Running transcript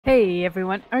Hey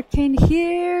everyone, Arcane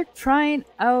here, trying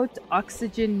out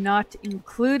oxygen not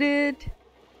included.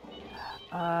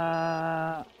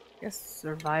 Guess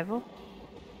survival.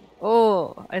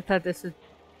 Oh, I thought this would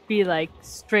be like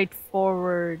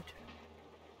straightforward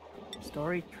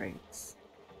story traits.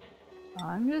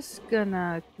 I'm just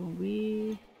gonna, can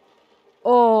we?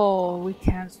 Oh, we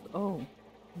can't. Oh,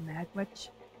 magma.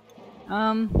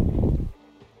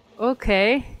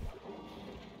 Okay.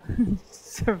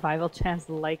 Survival chance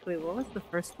likely. What was the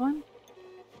first one?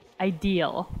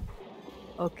 Ideal.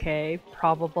 Okay,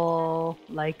 probable,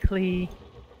 likely,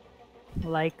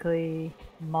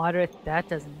 moderate. That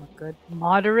doesn't look good.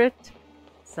 Moderate,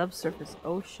 subsurface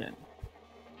ocean.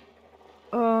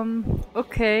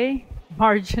 Okay,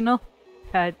 marginal.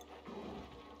 That.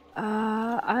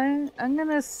 I'm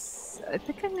gonna. I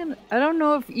think I'm gonna. I don't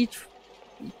know if each.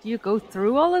 Do you go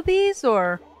through all of these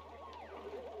or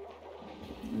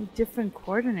different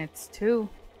coordinates too?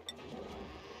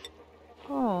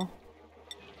 Oh.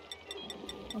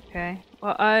 Okay.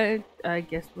 Well, I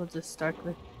guess we'll just start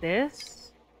with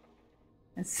this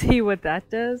and see what that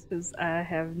does because I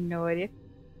have no idea.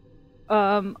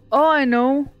 All I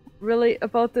know really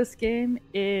about this game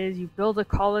is you build a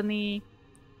colony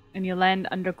and you land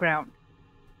underground.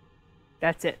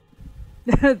 That's it.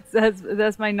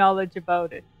 that's my knowledge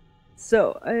about it.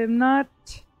 So I'm not.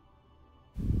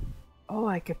 Oh,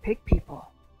 I could pick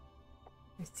people.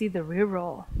 I see the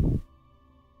reroll.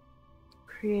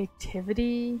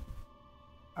 Creativity,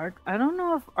 art. I don't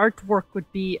know if artwork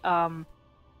would be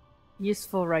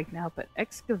useful right now, but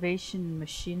excavation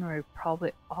machinery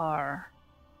probably are.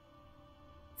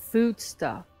 Food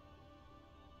stuff.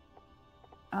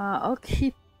 I'll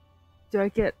keep. Do I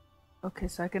get? Okay,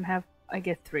 so I can have. I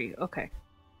get 3. Okay.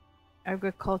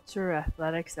 Agriculture,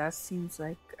 athletics. That seems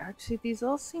like actually these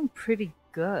all seem pretty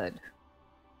good.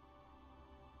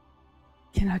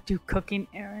 Cannot do cooking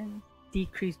errands.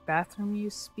 Decrease bathroom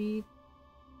use speed.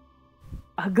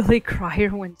 Ugly crier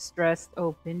when stressed.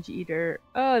 Oh, binge eater.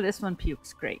 Oh, this one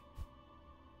pukes. Great.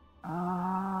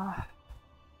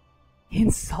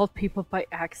 Insult people by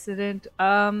accident.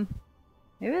 Maybe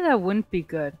that wouldn't be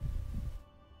good.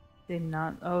 Did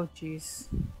not. Oh, jeez.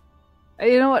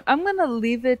 You know what? I'm gonna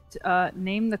leave it.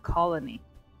 Name the colony.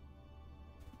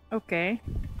 Okay.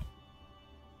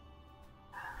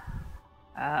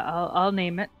 I'll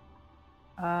name it.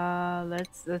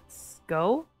 Let's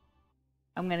go.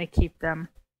 I'm gonna keep them.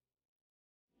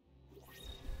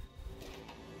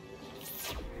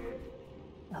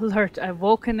 Alert, I've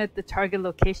woken at the target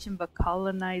location, but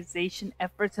colonization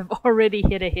efforts have already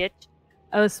hit a hitch.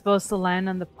 I was supposed to land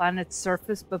on the planet's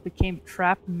surface, but became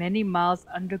trapped many miles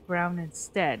underground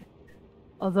instead.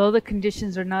 Although the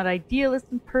conditions are not ideal, it's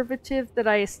imperative that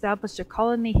I establish a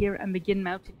colony here and begin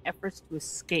mounting efforts to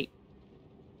escape.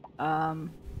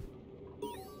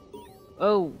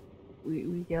 Oh,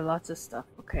 we get lots of stuff.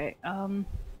 Okay,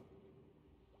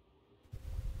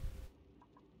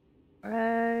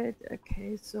 right,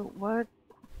 okay, so what?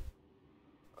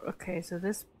 Okay, so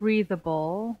this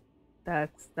breathable,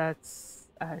 that's a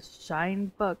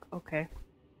shine bug. Okay,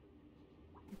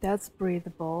 that's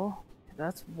breathable.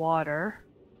 That's water.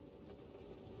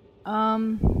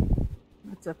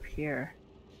 What's up here?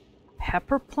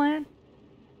 Pepper plant?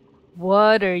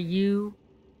 What are you?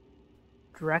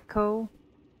 Draco?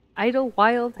 Idle,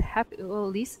 wild, happy. Well,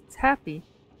 at least it's happy.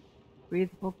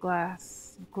 Breathable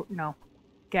glass. No,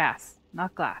 gas,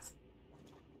 not glass.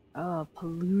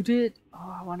 Polluted.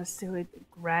 Oh, I want to say with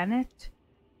granite.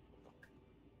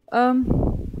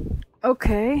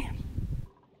 Okay.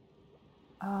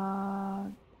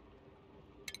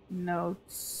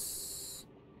 Notes.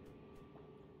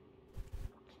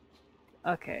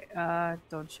 Okay,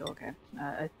 don't show again.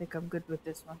 I think I'm good with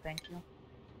this one, thank you.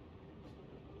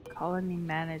 Colony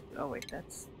manage. Oh, wait,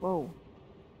 that's. Whoa.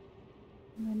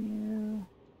 Menu.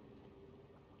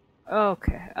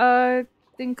 Okay, I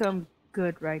think I'm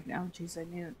good right now. Jeez, I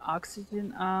need an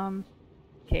oxygen.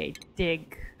 Okay,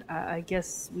 dig. I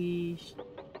guess we.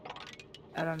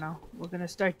 I don't know. We're gonna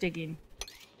start digging.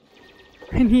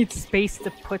 I need space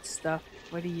to put stuff.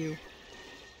 What are you?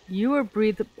 You are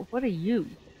breathable. What are you?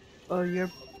 Oh,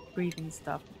 you're breathing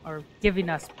stuff. Or giving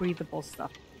us breathable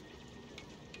stuff.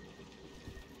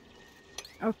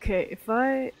 Okay, if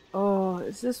I... Oh,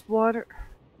 is this water?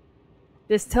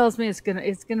 This tells me it's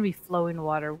gonna be flowing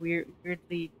water.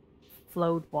 Weirdly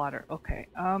flowed water. Okay.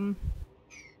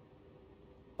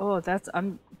 Oh, that's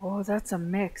a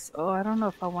mix. Oh, I don't know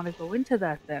if I want to go into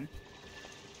that then.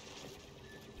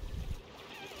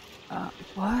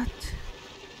 What?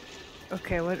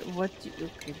 Okay,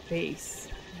 okay, base.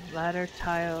 Ladder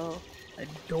tile, a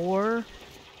door,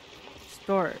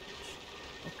 storage.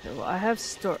 Okay, well I have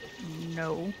store.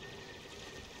 No.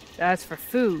 That's for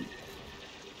food.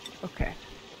 Okay.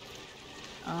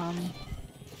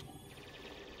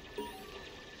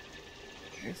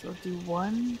 Okay, so I'll do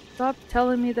one. Stop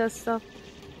telling me that stuff.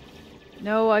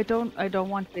 No, I don't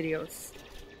want videos.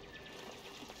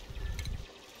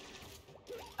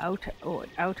 Oh, an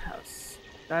outhouse.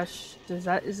 Gosh,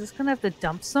 is this gonna have to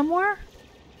dump somewhere?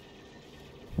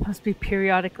 Must be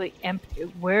periodically empty.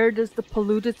 Where does the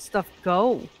polluted stuff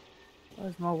go? Oh,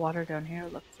 there's more water down here,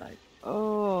 it looks like.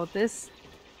 Oh, this...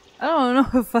 I don't know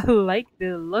if I like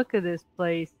the look of this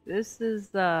place. This is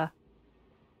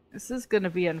gonna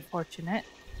be unfortunate.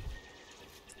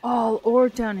 All ore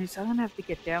down here, so I'm gonna have to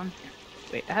get down here.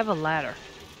 Wait, I have a ladder,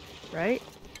 right?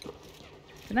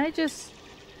 Can I just...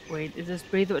 Wait, is this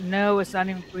breathable? No, it's not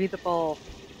even breathable.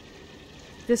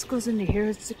 This goes into here,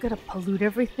 it's gonna pollute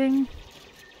everything.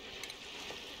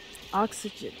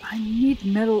 Oxygen. I need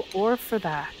metal ore for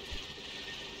that.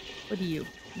 What are you?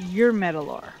 You're metal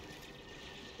ore.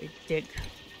 Wait, dig.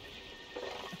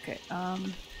 Okay, I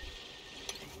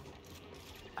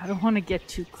don't want to get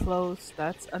too close.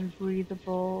 That's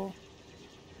unbreathable.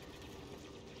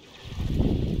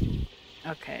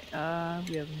 Okay,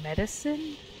 we have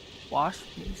medicine, wash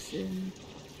basin,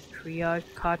 triage,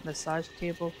 cot, massage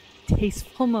table,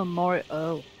 tasteful memorial.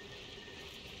 Oh.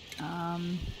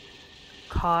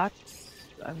 Cot.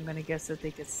 I'm gonna guess that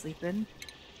they could sleep in.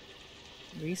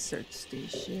 Research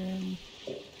station.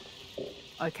 Oh,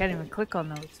 I can't even click on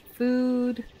those.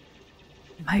 Food.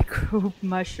 Microbe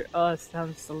mushroom. Oh, it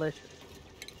sounds delicious.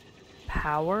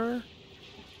 Power.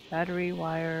 Battery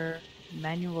wire.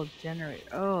 Manual generator.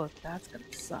 Oh, that's gonna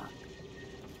suck.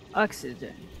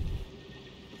 Oxygen.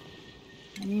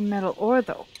 I need metal ore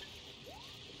though.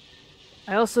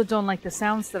 I also don't like the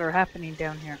sounds that are happening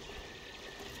down here.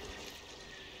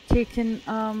 Okay,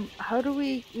 how do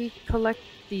we collect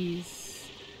these?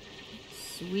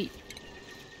 Sweet.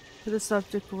 Put the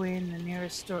subject away in the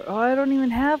nearest store. Oh, I don't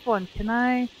even have one. Can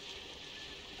I?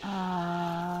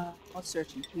 I'll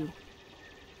search in queue.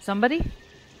 Somebody?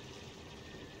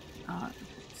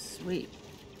 Sweet.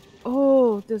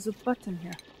 Oh, there's a button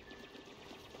here.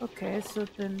 Okay, so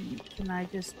then can I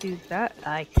just do that?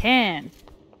 I can.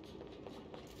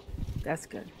 That's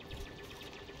good.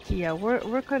 Yeah,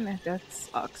 work on it. That's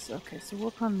ox. Okay, so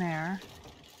work on there.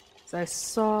 So I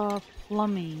saw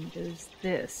plumbing. There's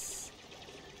this.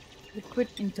 Liquid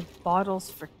into bottles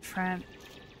for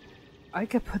I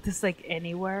could put this like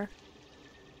anywhere.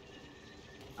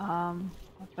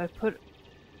 If I put...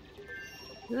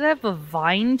 Does it have a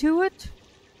vine to it?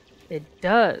 It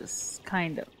does,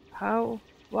 kind of. How?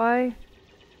 Why?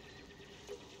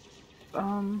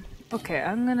 Okay,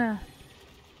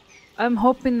 I'm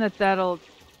hoping that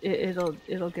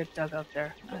it'll get dug out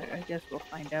there. I guess we'll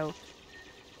find out.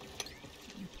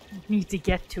 Need to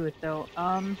get to it though.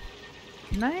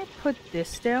 Can I put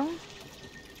this down?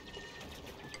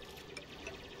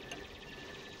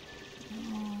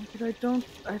 But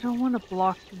I don't want to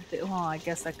block the... Well, I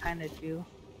guess I kind of do.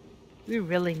 We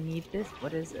really need this?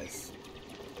 What is this?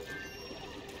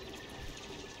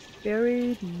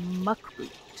 Buried muckroot.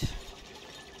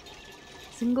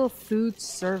 Single food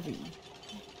serving.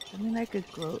 I mean, I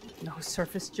could grow... No,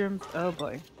 surface germs? Oh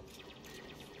boy.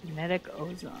 Genetic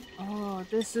ozone. Oh,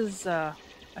 this is, I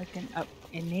can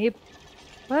enable...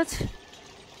 What?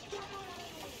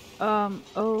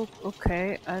 Oh,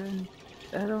 okay. I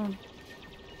don't...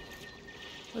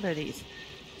 What are these?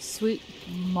 Sweet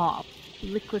mop.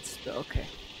 Liquid spill. Okay.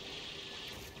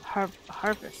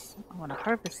 Harvest. I want to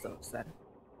harvest those then.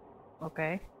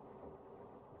 Okay.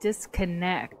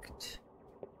 Disconnect.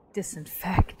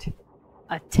 Disinfect.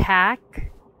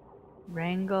 Attack.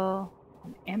 Wrangle.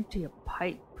 And empty a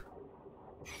pipe.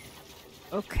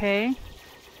 Okay.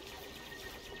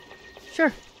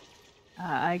 Sure.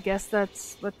 I guess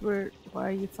that's what why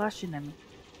are you flashing at me?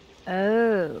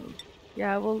 Oh.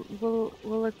 Yeah,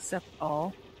 we'll accept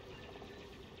all.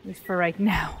 At least for right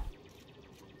now.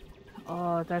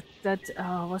 Oh,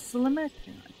 what's the limit?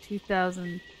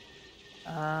 2,000.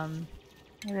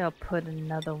 Maybe I'll put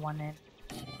another one in.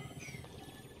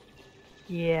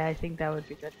 Yeah, I think that would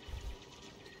be good.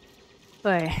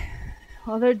 But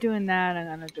while they're doing that, I'm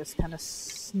gonna just kind of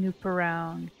snoop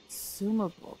around.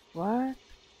 Consumable. What?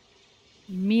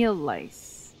 Meal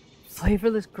lice.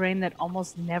 Flavorless grain that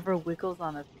almost never wiggles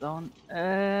on its own.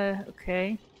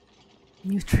 Okay.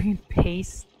 Nutrient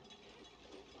paste.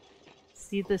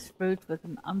 Seedless fruit with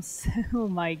an oh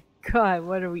my god,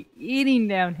 what are we eating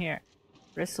down here?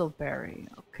 Bristleberry.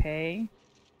 Okay.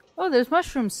 Oh, there's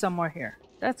mushrooms somewhere here.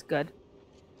 That's good.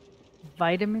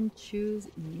 Vitamin chews.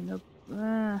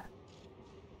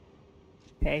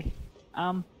 Okay.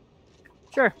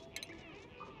 Sure.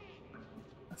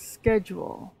 A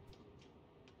schedule.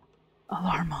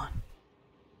 Alarm on.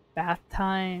 Bath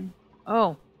time.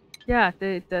 Oh, yeah.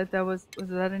 That was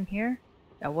that in here?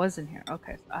 That was in here.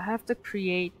 Okay, so I have to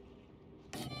create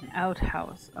an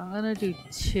outhouse. I'm gonna do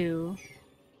 2,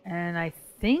 and I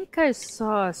think I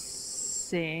saw a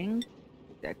sink.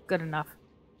 Yeah, good enough.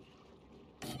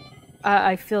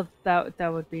 I feel that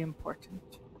would be important.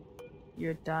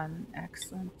 You're done.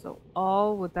 Excellent. So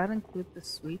all, would that include the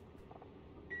sweep?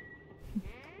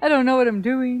 I don't know what I'm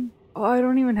doing. Oh, I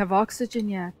don't even have oxygen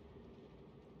yet.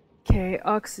 Okay,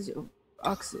 oxygen.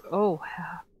 Oh,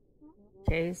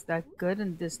 okay, is that good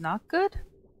and this not good?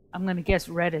 I'm gonna guess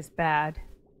red is bad.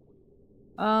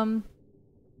 Okay,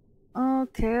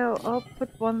 I'll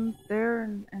put one there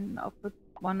and I'll put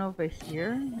one over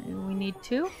here. We need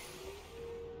 2?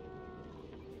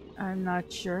 I'm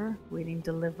not sure. Waiting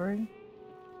delivery.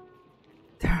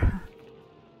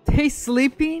 They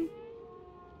sleeping?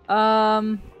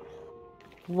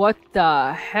 What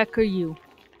the heck are you?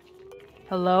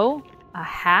 Hello? A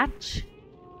hatch?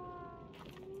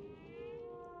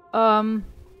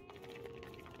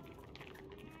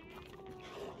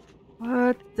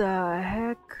 What the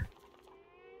heck?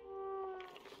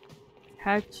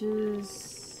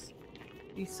 Hatches.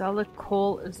 The solid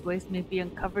coal as waste may be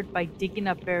uncovered by digging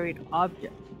up buried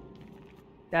object.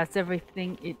 That's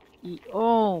everything it eat.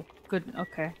 Oh, good.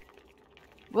 Okay.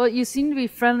 Well, you seem to be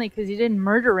friendly because you didn't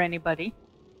murder anybody.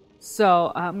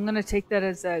 So I'm gonna take that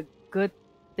as a good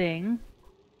thing.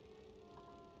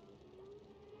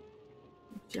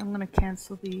 I'm gonna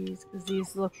cancel these because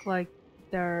these look like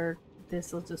they're.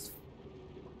 This will just.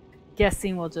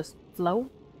 Guessing will just flow.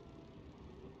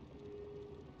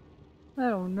 I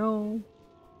don't know.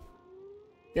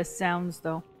 Just sounds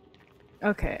though.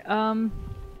 Okay,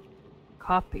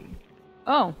 copy.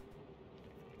 Oh.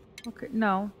 Okay,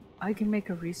 no. I can make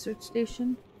a research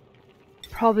station.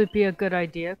 Probably be a good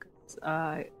idea, 'cause,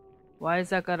 why is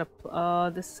that gotta,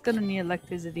 this is gonna need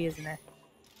electricity, isn't it?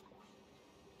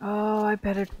 Oh, I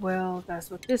bet it will.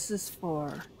 That's what this is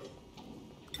for.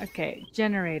 Okay,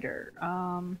 generator.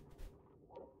 I'm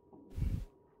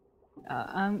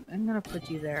gonna put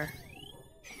you there.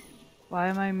 Why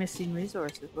am I missing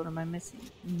resources? What am I missing?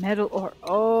 Metal ore.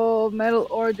 Oh, metal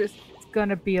ore. This is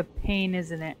gonna be a pain,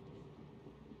 isn't it?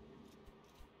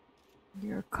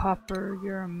 You're copper.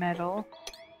 You're a metal.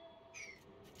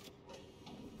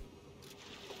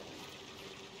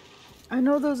 I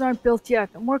know those aren't built yet.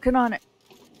 I'm working on it.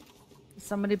 Did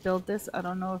somebody build this? I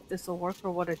don't know if this will work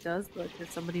or what it does, but did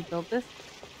somebody build this?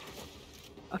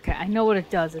 Okay, I know what it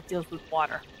does. It deals with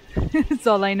water. That's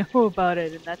all I know about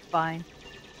it, and that's fine.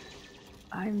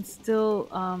 I'm still,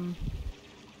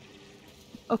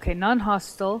 okay,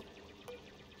 non-hostile.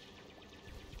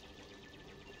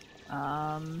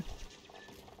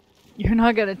 You're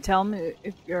not gonna tell me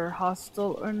if you're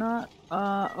hostile or not?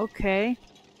 Okay.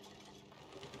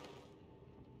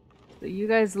 So you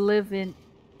guys live in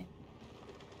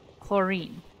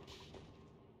chlorine.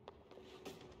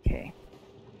 Okay.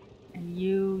 And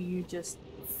you just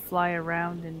fly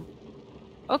around and...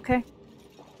 Okay.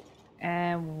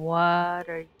 And what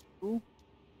are you?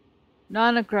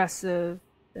 Non-aggressive.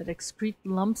 That excrete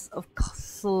lumps of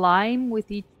slime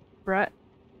with each breath.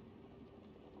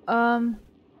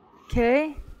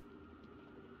 Okay.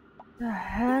 The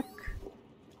heck?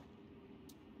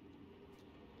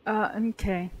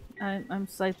 Okay. I'm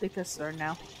slightly concerned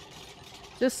now.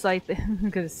 Just slightly. I'm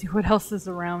gonna see what else is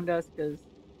around us, because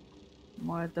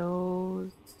more of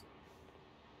those.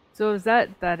 So is that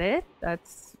it?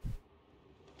 That's...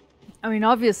 I mean,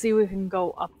 obviously we can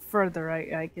go up further.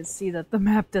 I can see that the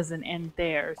map doesn't end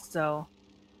there, so...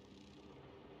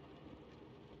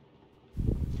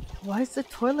 Why is the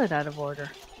toilet out of order?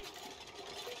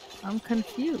 I'm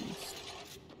confused.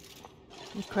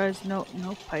 Requires no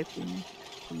piping.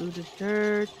 Polluted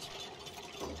dirt.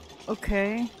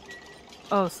 Okay.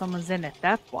 Oh, someone's in it.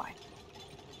 That's why.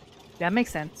 That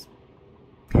makes sense.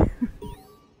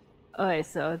 Okay,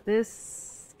 so this...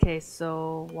 Okay,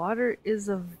 so water is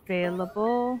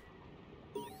available.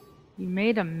 You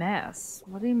made a mess.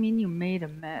 What do you mean you made a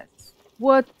mess?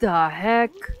 What the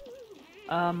heck?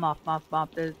 Mop.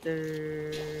 Mop.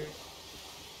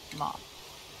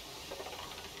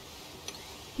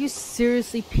 You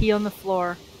seriously pee on the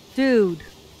floor? Dude.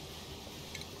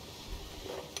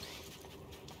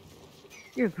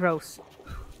 You're gross.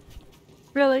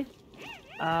 Really?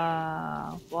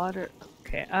 Water.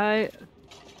 Okay,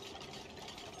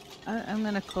 I'm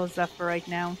gonna close that for right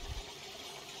now.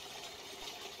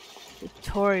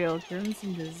 Tutorial, germs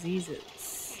and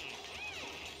diseases.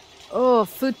 Oh,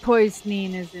 food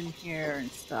poisoning is in here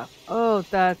and stuff. Oh,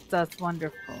 that's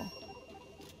wonderful.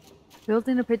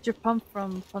 Building a pitcher pump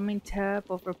from plumbing tap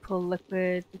over pull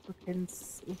liquid.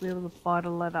 Lubricants will be able to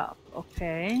bottle it up.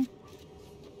 Okay.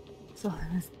 So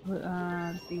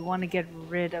you want to get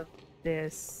rid of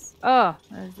this. Oh,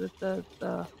 is it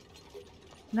the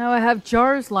now I have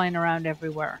jars lying around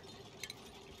everywhere.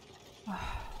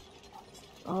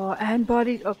 Oh, and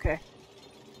body. Okay.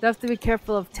 So I have to be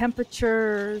careful of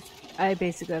temperatures. I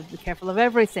basically have to be careful of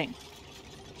everything.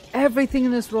 Everything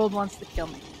in this world wants to kill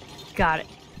me. Got it.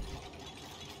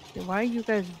 Okay, why are you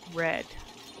guys red?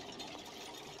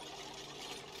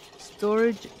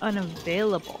 Storage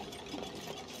unavailable.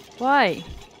 Why?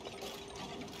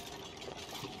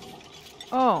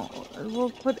 Oh, we'll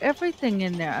put everything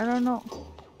in there. I don't know.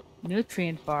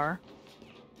 Nutrient bar.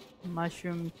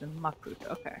 Mushrooms and muckroot.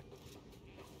 Okay.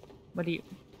 What do you...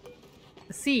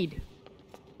 A seed.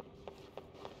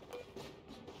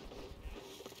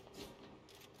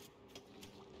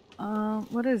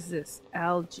 What is this?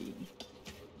 Algae.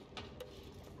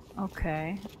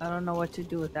 Okay. I don't know what to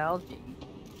do with algae.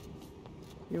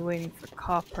 You're waiting for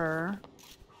copper.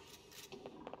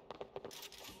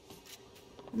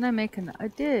 Didn't I make an... I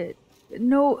did.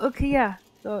 No, okay, yeah.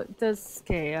 So it does...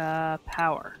 Okay,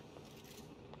 power.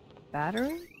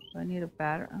 Battery? Do I need a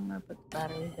battery? I'm gonna put the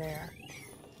battery there.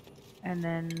 And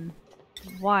then...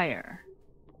 wire.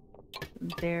 From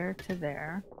there to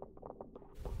there.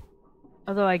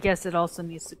 Although I guess it also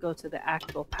needs to go to the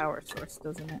actual power source,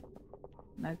 doesn't it?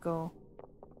 And I go...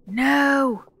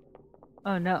 No!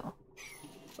 Oh no.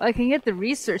 Well, I can get the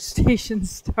research station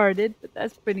started, but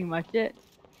that's pretty much it.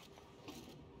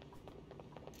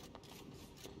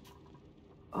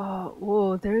 Oh,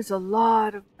 whoa, there's a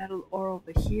lot of metal ore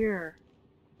over here.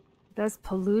 That's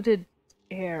polluted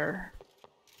air.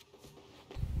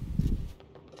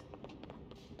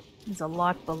 There's a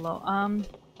lot below.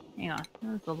 Hang on,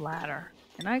 there's a ladder.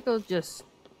 Can I go just...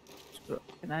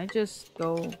 Can I just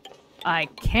go... I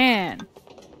can!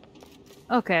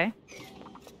 Okay.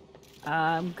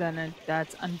 I'm gonna...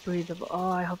 That's unbreathable. Oh,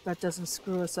 I hope that doesn't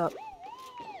screw us up.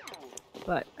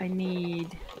 But I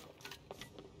need...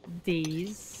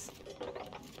 these.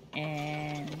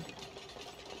 And...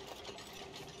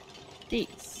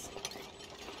 these.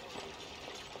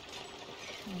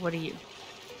 What are you?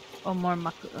 Oh, more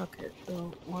muck. Okay,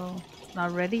 so, well, it's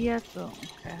not ready yet, so,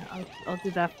 okay, I'll do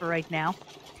that for right now.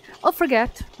 I'll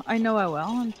forget. I know I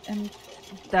will, and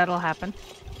that'll happen.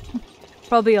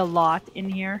 Probably a lot in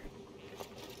here.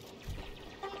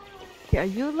 Yeah,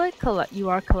 you like you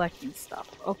are collecting stuff.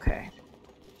 Okay.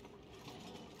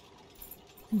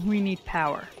 We need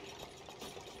power.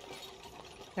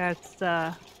 That's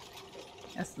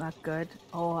not good.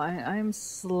 Oh, I'm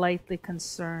slightly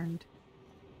concerned.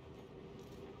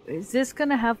 Is this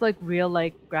gonna have like real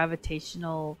like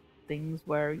gravitational things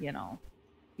where, you know,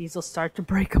 these will start to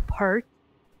break apart?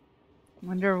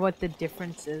 Wonder what the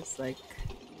difference is. Like,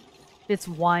 if it's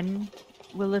one,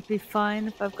 will it be fine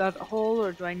if I've got a hole,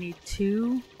 or do I need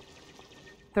 2?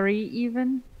 3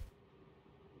 even?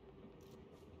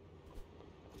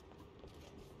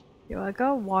 Yeah, I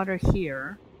got water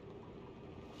here.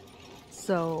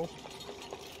 So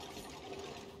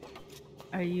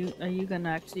are you gonna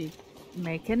actually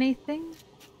make anything?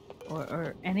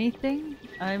 Or anything?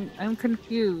 I'm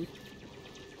confused.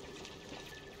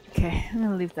 Okay, I'm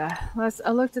gonna leave that.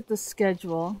 I looked at the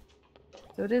schedule.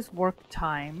 So it is work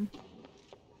time.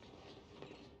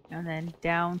 And then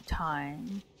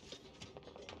downtime.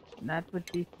 And that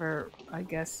would be for, I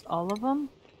guess, all of them?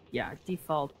 Yeah,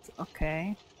 default.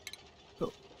 Okay.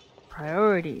 So,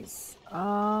 priorities.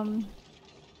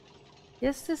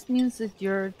 Yes, this means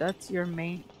that that's your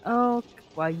main... Oh,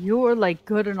 wow, you're like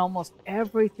good in almost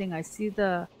everything. I see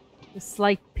the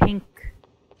slight pink.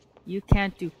 You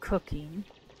can't do cooking.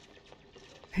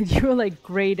 You're like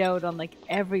grayed out on like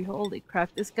every... Holy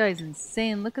crap, this guy's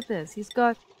insane. Look at this. He's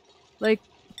got like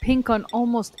pink on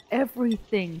almost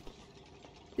everything.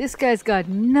 This guy's got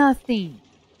nothing.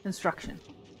 Construction.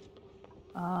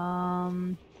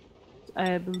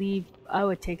 I believe I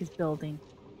would take his building.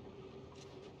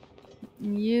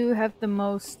 You have the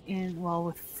most in, well,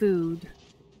 with food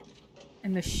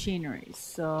and machinery.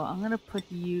 So I'm gonna put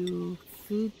you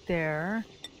food there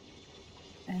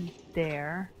and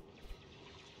there.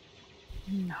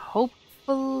 And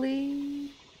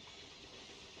hopefully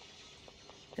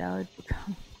that would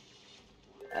become...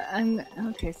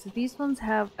 okay, so these ones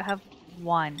have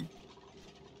 1.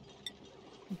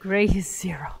 Gray is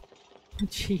 0.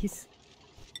 Jeez.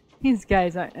 These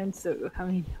guys aren't... I'm so... I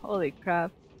mean, holy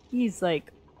crap. He's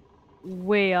like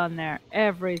way on there.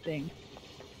 Everything.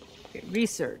 Okay,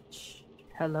 research.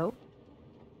 Hello?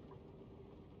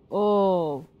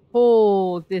 Oh.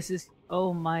 Oh, this is...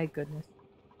 Oh my goodness.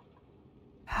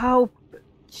 How...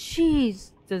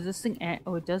 Jeez. Does this thing end?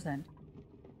 Oh, it does end.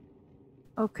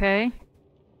 Okay.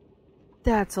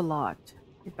 That's a lot.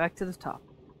 Get back to the top.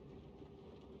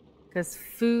 Because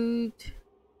food...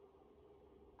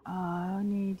 I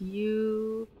need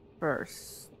you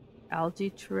first. Algae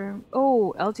trim.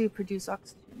 Oh, algae produce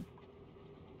oxygen.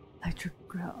 Electric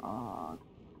ground.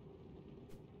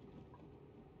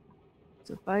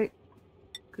 So if I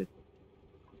click...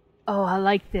 Oh, I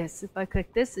like this. If I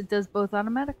click this, it does both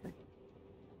automatically.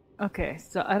 Okay,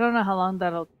 so I don't know how long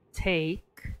that'll take.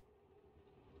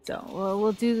 So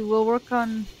we'll work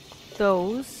on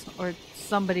those, or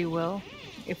somebody will,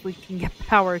 if we can get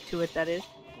power to it, that is.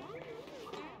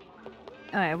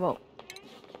 Alright, well,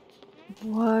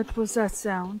 what was that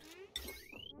sound?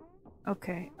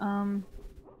 Okay,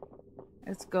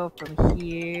 let's go from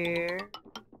here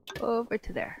over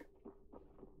to there.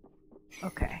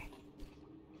 Okay.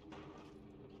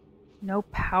 No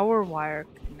power wire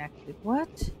connected.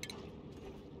 What?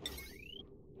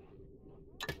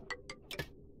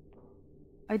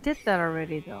 I did that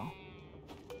already though.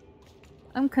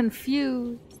 I'm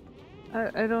confused.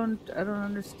 I don't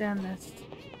understand this.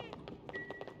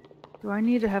 Do I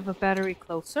need to have a battery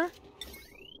closer?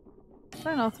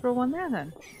 Fine, I'll throw one there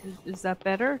then. Is that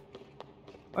better?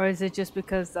 Or is it just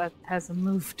because that hasn't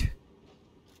moved?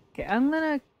 Okay, I'm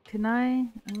gonna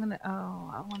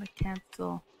oh, I wanna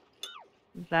cancel.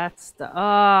 That's the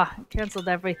I canceled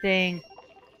everything.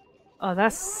 Oh,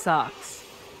 that sucks.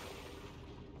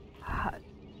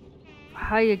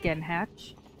 Hi again,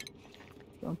 Hatch.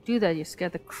 Don't do that, you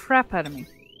scared the crap out of me.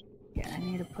 Okay, I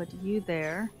need to put you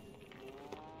there.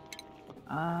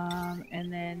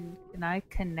 And then can I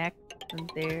connect from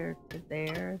there to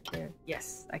there?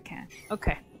 Yes, I can.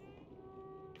 Okay.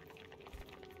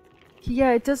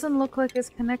 Yeah, it doesn't look like it's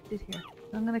connected here.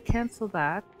 I'm gonna cancel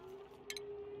that.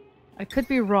 I could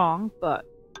be wrong, but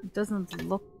it doesn't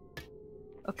look...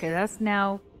 Okay, that's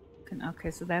now...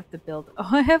 Okay, so they have to build... Oh,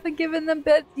 I haven't given them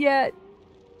beds yet!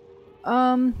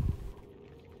 Oh,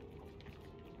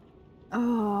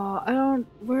 I don't...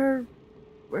 Where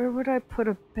would I put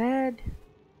a bed?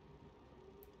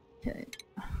 Okay.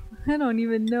 I don't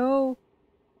even know.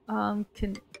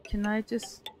 Can I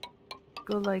just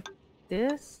go like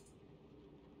this?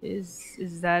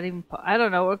 Is that even... I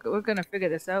don't know, we're gonna figure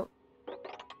this out.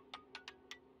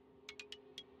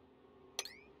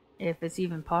 If it's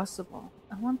even possible.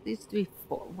 I want these to be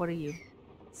full. What are you?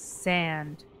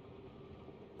 Sand.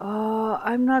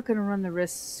 I'm not gonna run the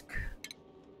risk.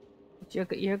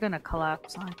 But you're gonna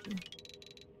collapse, aren't you?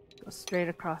 Go straight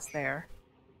across there.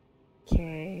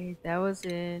 Okay, that was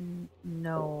in...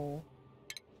 No.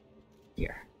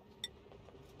 Here.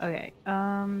 Okay,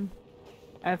 I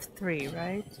have 3,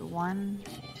 right? So 1,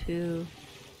 2,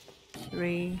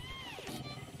 3.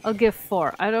 I'll give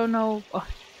 4. I don't know... Oh,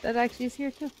 that actually is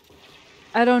here too.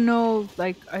 I don't know,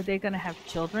 like, are they gonna have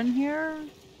children here?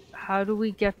 How do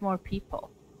we get more people?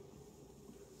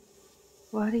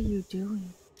 What are you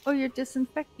doing? Oh, you're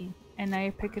disinfecting. And now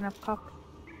you're picking up copper.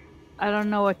 I don't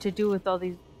know what to do with all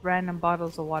these random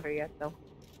bottles of water yet, though.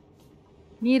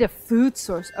 Need a food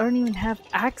source. I don't even have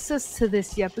access to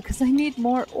this yet because I need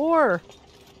more ore.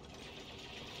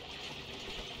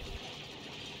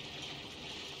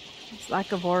 This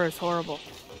lack of ore is horrible.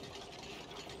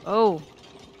 Oh.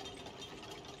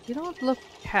 You don't look...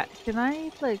 Can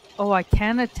I, like... Oh, I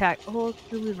can attack. Oh,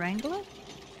 do we wrangle it?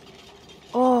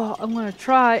 Oh, I'm gonna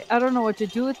try. I don't know what to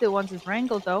do with it once it's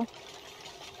wrangled, though.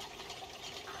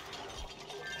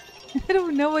 I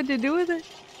don't know what to do with it.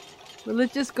 Will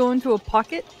it just go into a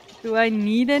pocket? Do I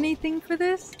need anything for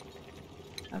this?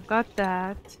 I've got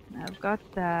that. I've got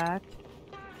that.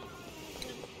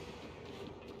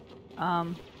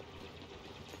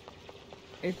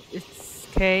 It's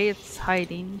okay. It's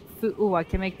hiding. Ooh, I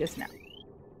can make this now.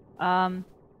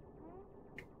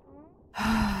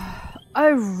 I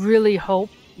really hope,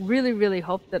 really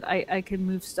hope that I can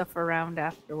move stuff around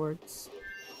afterwards.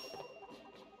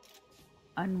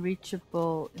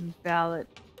 Unreachable, invalid,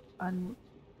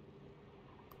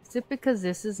 Is it because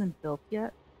this isn't built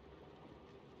yet?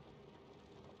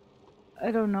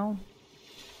 I don't know.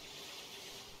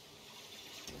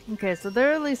 Okay, so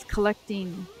they're at least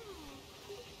collecting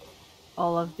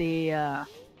all of the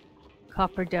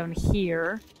copper down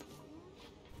here.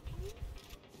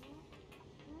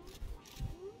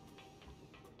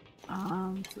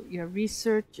 So yeah,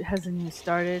 research hasn't even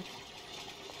started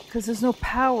because there's no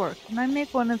power. Can I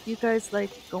make one of you guys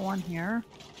like go on here?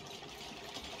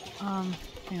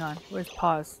 Hang on. Where's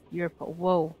pause?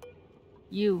 Whoa,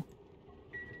 you.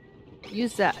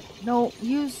 Use that. No,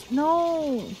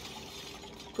 no!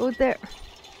 Go there.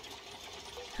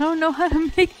 I don't know how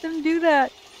to make them do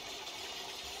that.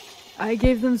 I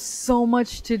gave them so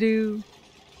much to do.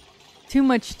 Too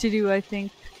much to do, I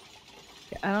think.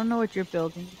 I don't know what you're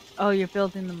building. Oh, you're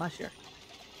building the musher.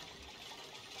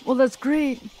 Well, that's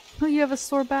great. Oh, you have a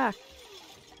sore back.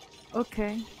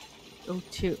 Okay. Oh,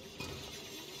 two.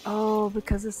 Oh,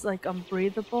 because it's like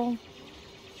unbreathable.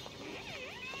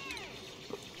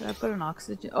 Did I put an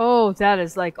oxygen? Oh, that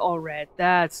is like all red.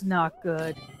 That's not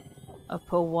good. I'll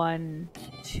put 1,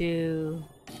 2,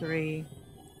 3.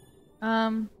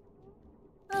 I'll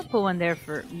put one there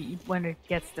for when it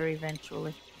gets there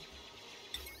eventually.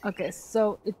 Okay,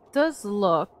 so it does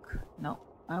look... No,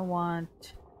 I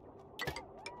want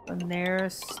from there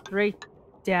straight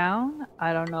down.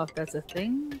 I don't know if that's a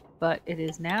thing, but it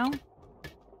is now.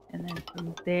 And then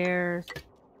from there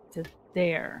to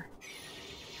there.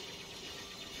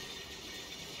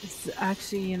 It's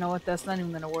actually, you know what? That's not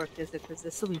even going to work, is it? Because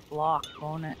this will be blocked,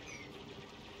 won't it?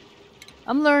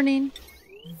 I'm learning.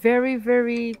 Very,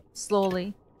 very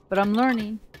slowly. But I'm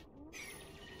learning.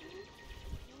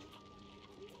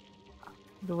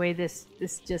 The way this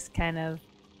just kind of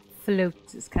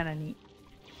floats is kind of neat.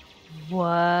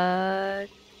 What?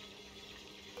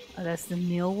 Oh, that's the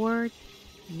mealwood?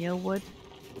 Mealwood?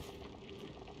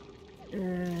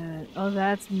 Oh,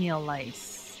 that's meal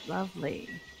lice. Lovely.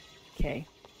 Okay.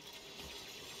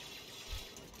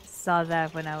 Saw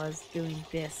that when I was doing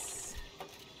this.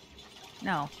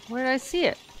 No, where did I see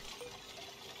it?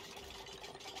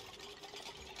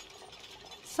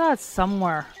 Saw it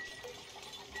somewhere.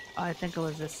 Oh, I think it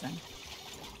was this thing.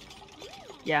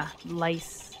 Yeah,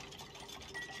 lice.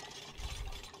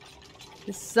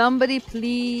 Does somebody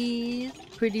please,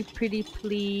 pretty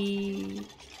please,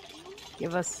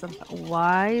 give us some...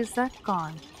 Why is that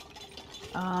gone?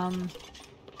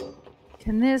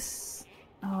 Can this...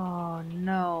 Oh,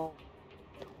 no.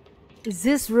 Is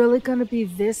this really gonna be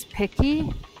this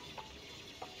picky?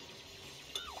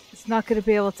 It's not gonna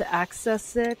be able to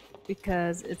access it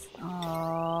because it's...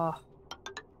 Oh...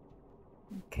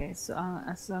 Okay, so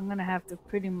I'm gonna have to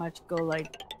pretty much go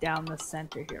like down the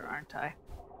center here, aren't I?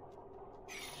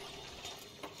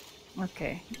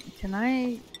 Okay, can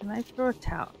I throw a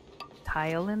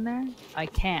tile in there? I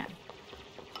can.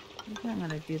 I think I'm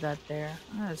gonna do that there.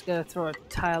 I'm just gonna throw a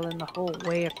tile in the whole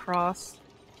way across.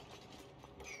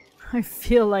 I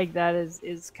feel like that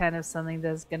is kind of something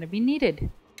that's gonna be needed.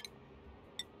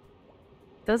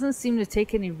 Doesn't seem to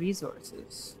take any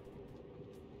resources.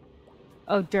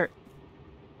 Oh, dirt.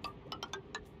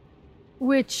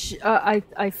 Which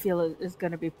I feel is going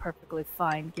to be perfectly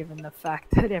fine given the fact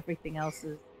that everything else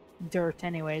is dirt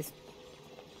anyways.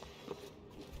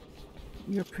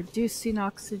 You're producing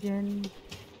oxygen.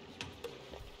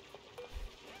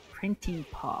 Printing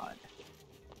pod.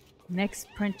 Next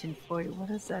printing for you. What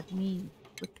does that mean?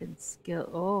 Freaking skill.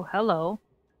 Oh, hello.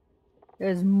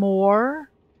 There's more.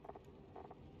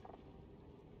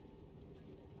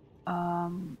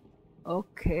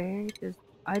 Okay.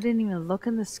 I didn't even look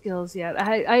in the skills yet.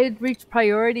 I had reached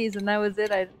priorities and that was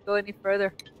it. I didn't go any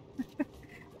further.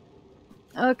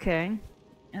 Okay.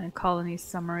 And a colony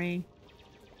summary.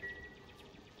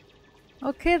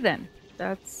 Okay then.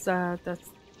 That's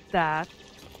that.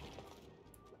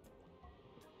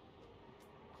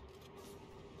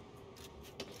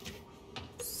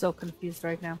 So confused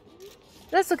right now.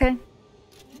 That's okay.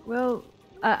 Well,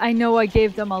 I know I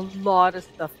gave them a lot of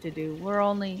stuff to do. We're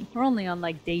only on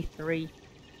like day 3.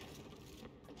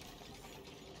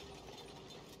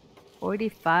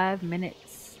 45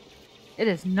 minutes. It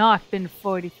has not been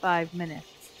 45 minutes.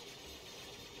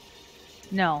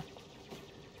 No.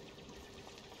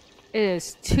 It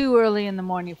is too early in the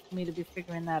morning for me to be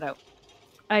figuring that out.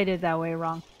 I did that way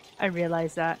wrong. I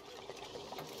realize that.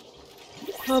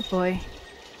 Oh boy.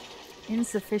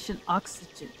 Insufficient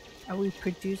oxygen. Are we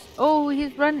produced? Oh,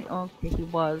 he's running. Okay, he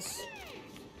was.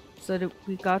 So did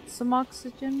we got some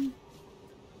oxygen?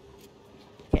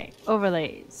 Okay,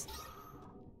 overlays.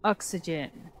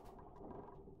 Oxygen.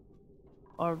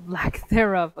 Or lack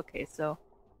thereof. Okay, so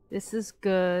this is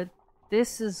good.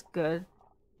 This is good.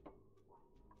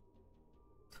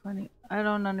 20. I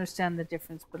don't understand the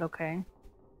difference, but okay.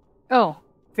 Oh,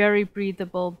 very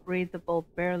breathable, breathable,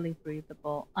 barely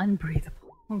breathable,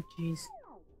 unbreathable. Oh, jeez.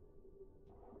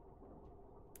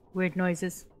 Weird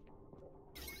noises.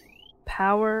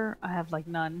 Power, I have like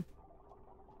none.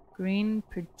 Green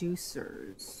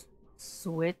producers.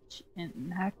 Switch,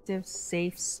 inactive,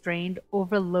 safe, strained,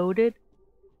 overloaded.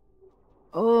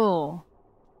 Oh.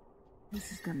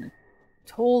 This is gonna...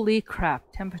 Holy crap,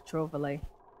 temperature overlay.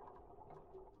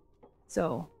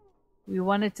 So, We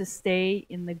wanted to stay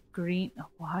in the green.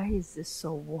 Why is this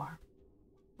so warm?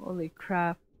 Holy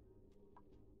crap.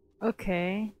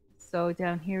 Okay, so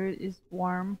down here is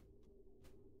warm.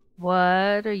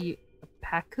 What are you? A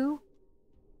Paku?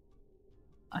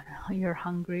 You're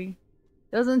hungry.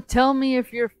 Doesn't tell me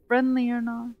if you're friendly or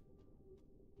not.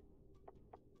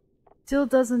 Still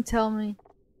doesn't tell me.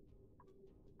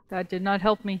 That did not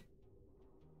help me.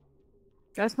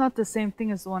 That's not the same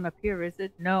thing as the one up here, is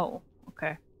it? No.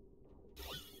 Okay.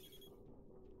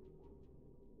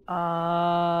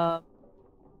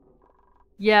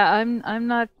 Yeah, I'm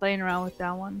not playing around with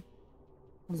that one.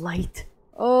 Light.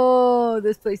 Oh,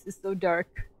 this place is so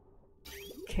dark.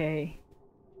 Okay.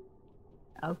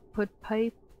 Output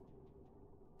pipe.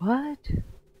 What?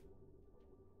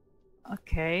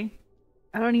 Okay.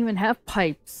 I don't even have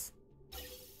pipes.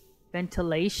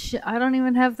 Ventilation. I don't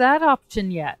even have that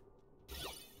option yet.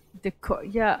 Decor.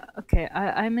 Yeah, okay.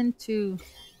 I'm into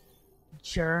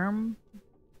germ.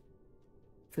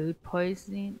 Food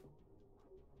poisoning.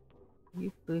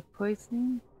 You food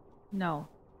poisoning? No.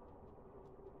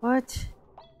 What?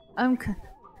 I'm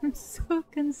so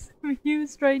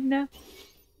confused right now.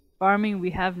 Farming,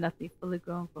 we have nothing. Fully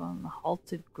grown from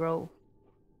halted growth.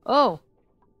 Oh!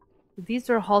 These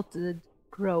are halted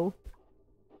growth.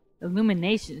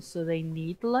 Illumination, so they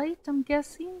need light, I'm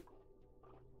guessing?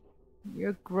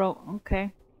 You're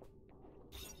okay.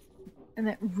 And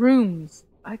then rooms.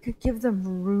 I could give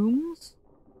them rooms?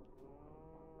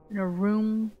 In a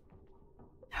room.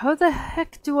 How the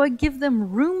heck do I give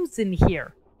them rooms in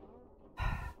here?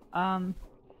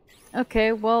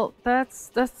 Okay, well, that's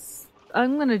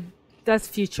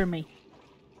future me.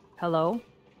 Hello?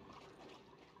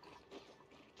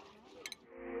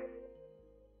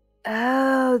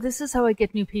 Oh, this is how I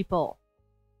get new people.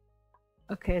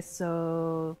 Okay,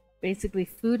 so basically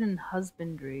food and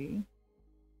husbandry.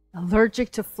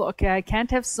 Allergic to okay, I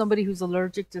can't have somebody who's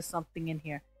allergic to something in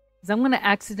here. Because I'm gonna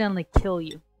accidentally kill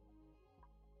you.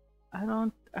 I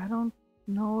don't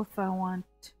know if I want.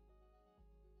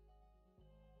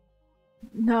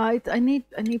 No, I need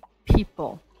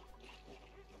people.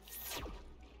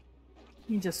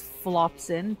 He just flops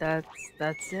in.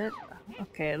 That's it.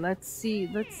 Okay, let's see.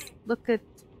 Let's look at.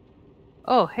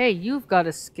 Oh, hey, you've got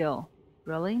a skill.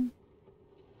 Really?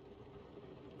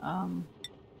 Oh,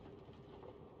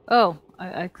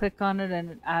 I click on it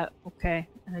and okay,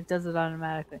 and it does it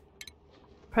automatically.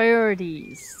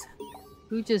 Priorities.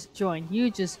 Who just joined?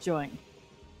 You just joined.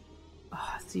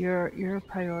 Oh, so you're a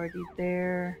priority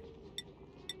there.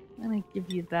 I'm gonna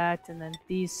give you that, and then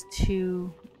these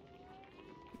two.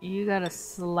 You got a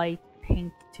slight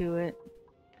pink to it.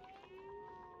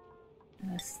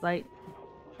 And a slight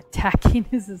attacking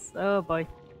is oh boy.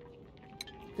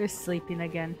 They're sleeping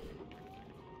again.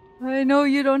 I know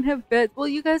you don't have beds. Well,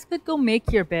 you guys could go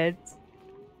make your beds.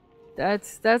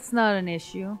 That's not an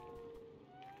issue.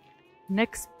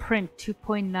 Next print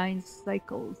 2.9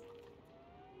 cycles.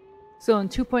 So in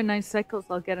 2.9 cycles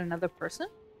I'll get another person?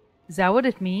 Is that what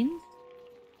it means?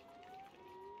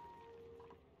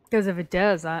 Because if it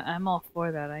does, I'm all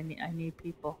for that. I need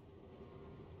people.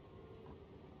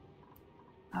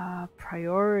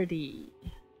 Priority.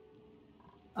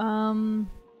 Oh,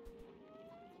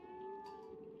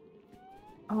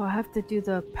 I have to do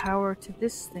the power to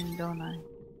this thing, don't I?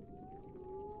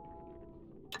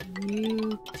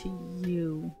 You to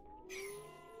you.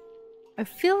 I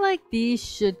feel like these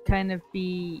should kind of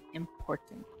be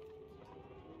important.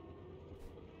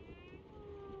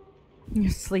 You're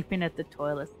sleeping at the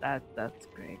toilet. That's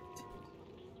great.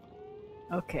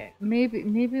 Okay,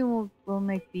 maybe we'll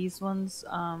make these ones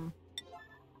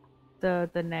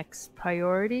the next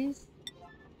priorities.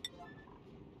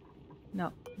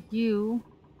 No, you.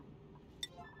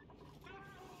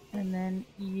 And then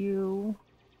you.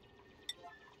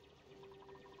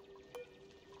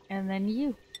 And then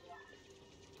you.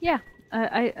 Yeah,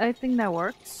 I think that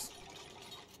works.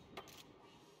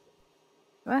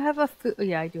 Do I have a food? Oh,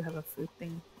 yeah, I do have a food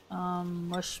thing.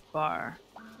 Mush bar.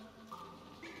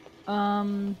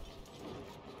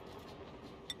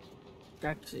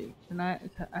 Actually, can I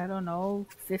don't know,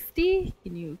 50?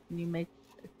 Can you make?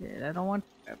 Okay, I don't want.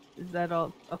 Is that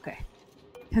all? Okay,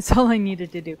 that's all I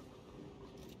needed to do.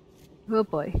 Oh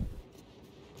boy.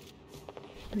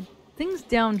 Things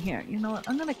down here. You know what?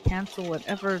 I'm gonna cancel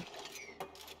whatever.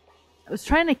 I was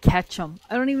trying to catch them.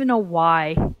 I don't even know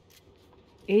why.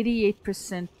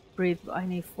 88% breathe. I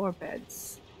need 4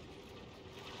 beds.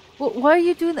 Well, why are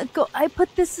you doing that? Go. I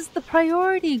put this as the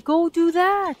priority. Go do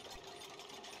that.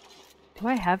 Do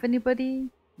I have anybody?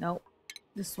 No.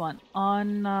 This one.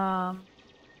 On,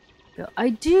 I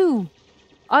do!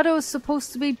 Otto is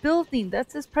supposed to be building.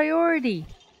 That's his priority.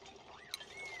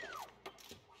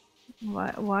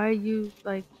 Why are you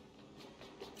like...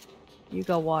 You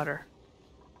got water.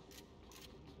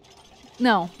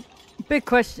 No. Big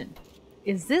question.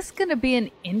 Is this gonna be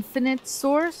an infinite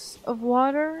source of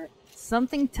water?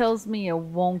 Something tells me it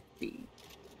won't be.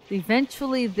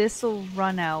 Eventually this will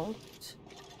run out.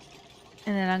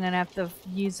 And then I'm gonna have to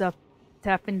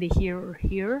tap into here or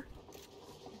here.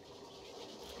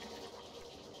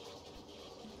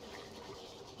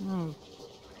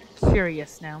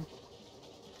 Curious now.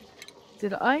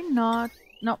 Did I not?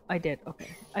 No, I did. Okay.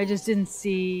 I just didn't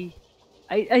see...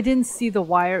 I didn't see the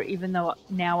wire, even though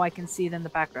now I can see it in the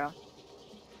background.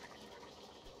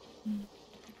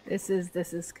 This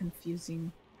is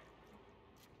confusing.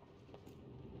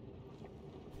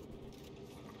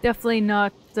 Definitely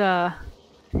not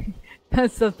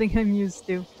not something I'm used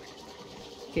to.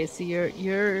 Okay, so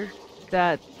you're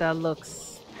that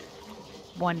looks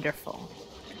wonderful.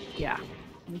 Yeah.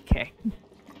 Okay.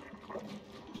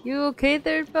 You okay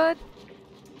there, bud?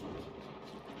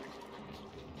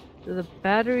 So the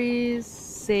batteries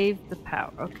save the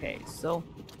power. Okay, so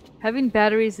having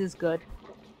batteries is good.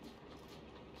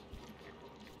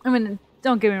 I mean,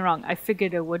 don't get me wrong, I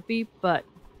figured it would be, but...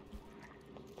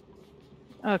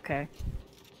 Okay.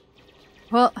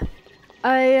 Well,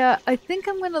 I think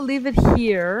I'm gonna leave it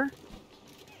here.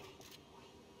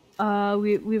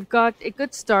 We've got a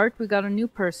good start. We got a new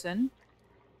person.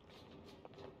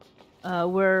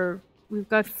 We've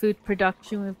got food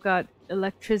production, we've got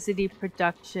electricity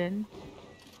production.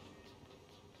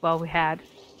 Well, we had.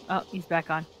 Oh, he's back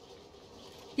on.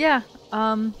 Yeah,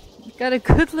 got a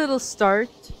good little start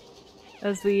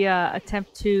as we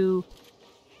attempt to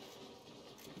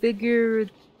figure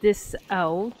this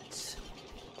out.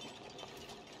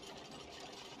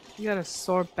 You got a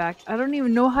sore back. I don't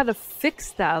even know how to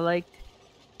fix that. Like,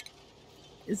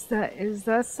 is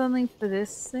that something for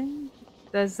this thing?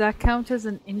 Does that count as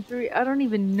an injury? I don't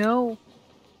even know.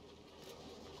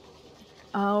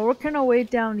 Working our way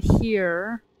down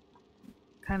here.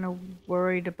 Kind of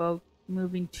worried about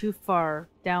moving too far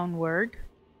downward.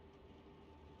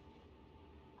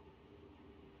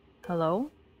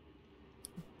 Hello?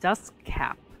 Dust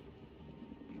cap.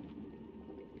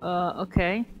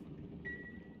 Okay.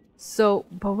 So,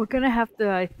 but we're gonna have to,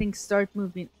 I think, start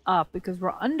moving up because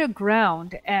we're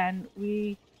underground and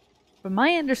from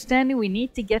my understanding, we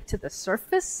need to get to the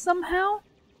surface somehow.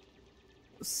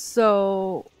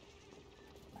 So,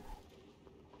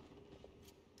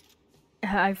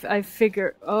 I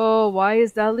figure, oh, why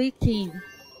is that leaking?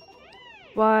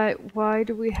 Why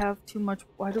do we have too much?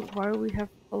 Why do we have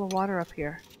full of water up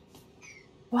here?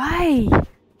 Why?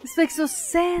 This makes no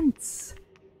sense.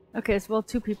 Okay, so well,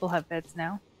 2 people have beds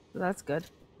now, so that's good.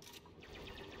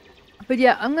 But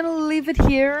yeah, I'm gonna leave it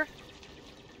here.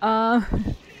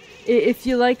 If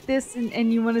you like this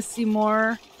and you want to see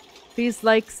more, please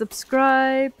like,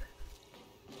 subscribe,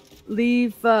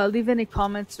 leave any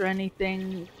comments or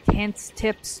anything, hints,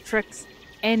 tips, tricks,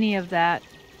 any of that,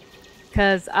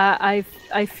 because I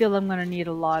feel I'm gonna need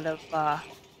a lot of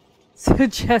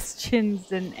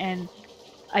suggestions and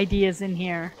ideas in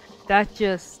here. That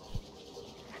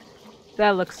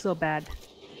looks so bad,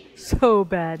 so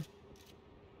bad.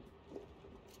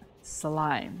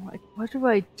 Slime. Like, what do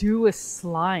I do with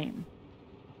slime?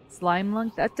 Slime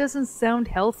lung? That doesn't sound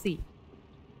healthy.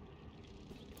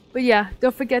 But yeah,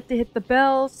 don't forget to hit the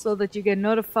bell so that you get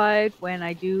notified when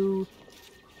I do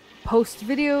post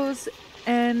videos.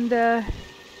 And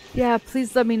yeah,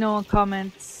 please let me know in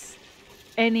comments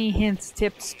any hints,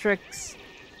 tips, tricks,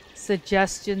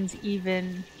 suggestions,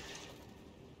 even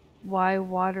why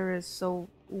water is so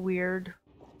weird.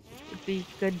 Would be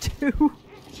good too.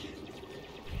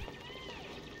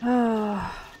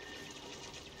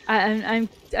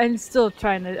 I'm still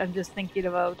trying to. I'm just thinking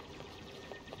about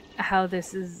how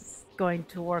this is going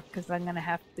to work because I'm gonna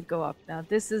have to go up now.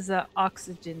 This is a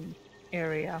oxygen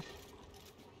area,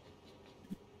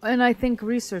 and I think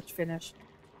research finished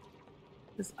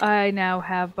because I now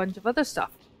have a bunch of other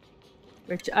stuff,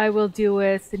 which I will deal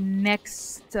with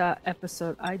next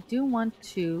episode. I do want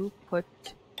to put.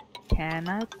 Can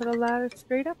I put a ladder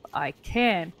straight up? I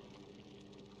can.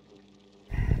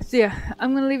 So yeah,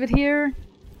 I'm gonna leave it here.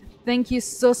 Thank you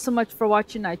so much for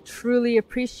watching. I truly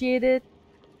appreciate it.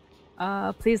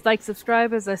 Please like,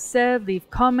 subscribe, as I said, leave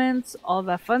comments, all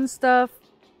that fun stuff.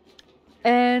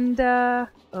 And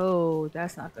oh,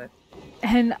 that's not good.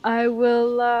 And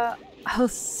I'll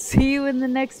see you in the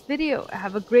next video.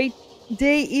 Have a great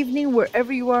day, evening,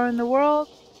 wherever you are in the world.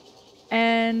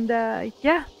 And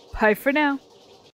yeah, bye for now.